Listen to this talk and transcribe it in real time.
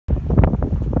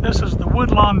This is the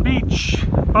Woodlawn Beach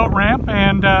Boat Ramp,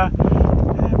 and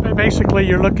basically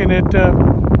you're looking at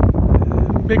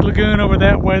Big Lagoon over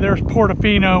that way. There's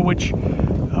Portofino, which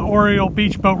Oriole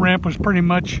Beach Boat Ramp was pretty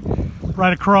much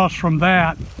right across from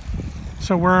that.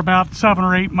 So we're about 7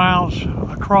 or 8 miles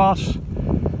across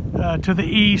to the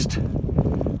east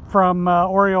from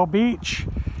Oriole Beach,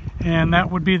 and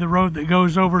that would be the road that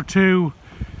goes over to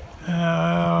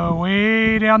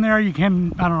way down there. I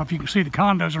don't know if you can see the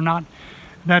condos or not.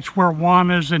 That's where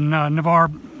Juana's and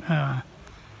Navarre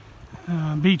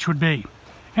Beach would be.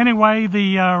 Anyway,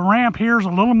 the ramp here is a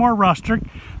little more rustic.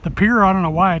 The pier, I don't know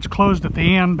why it's closed at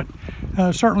the end,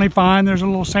 but certainly fine. There's a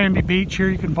little sandy beach here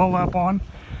you can pull up on.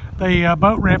 The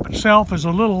boat ramp itself is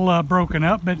a little broken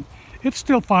up, but it's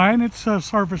still fine. It's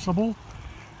serviceable.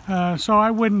 So I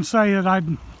wouldn't say that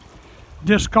I'd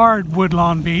discard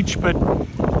Woodlawn Beach, but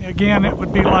again, it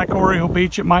would be like Oriole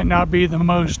Beach. It might not be the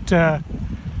most,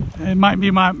 it might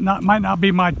not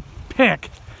be my pick,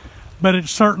 but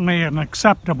it's certainly an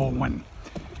acceptable one.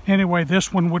 Anyway,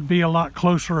 this one would be a lot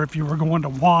closer if you were going to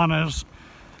Juana's.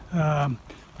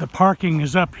 The parking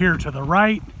is up here to the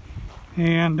right,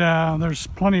 and there's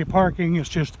plenty of parking. It's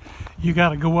just you got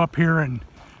to go up here and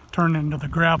turn into the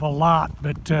gravel lot,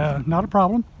 but not a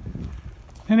problem.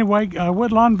 Anyway,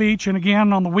 Woodlawn Beach, and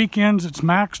again, on the weekends it's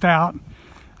maxed out,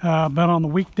 but on the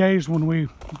weekdays when we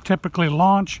typically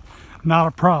launch, not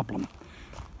a problem.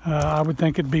 I would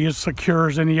think it'd be as secure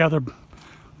as any other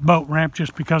boat ramp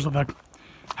just because of the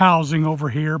housing over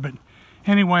here. But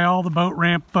anyway, all the boat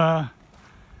ramp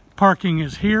parking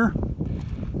is here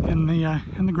in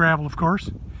the gravel, of course,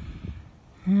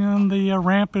 and the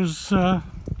ramp is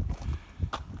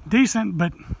decent,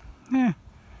 but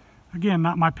again,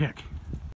 not my pick.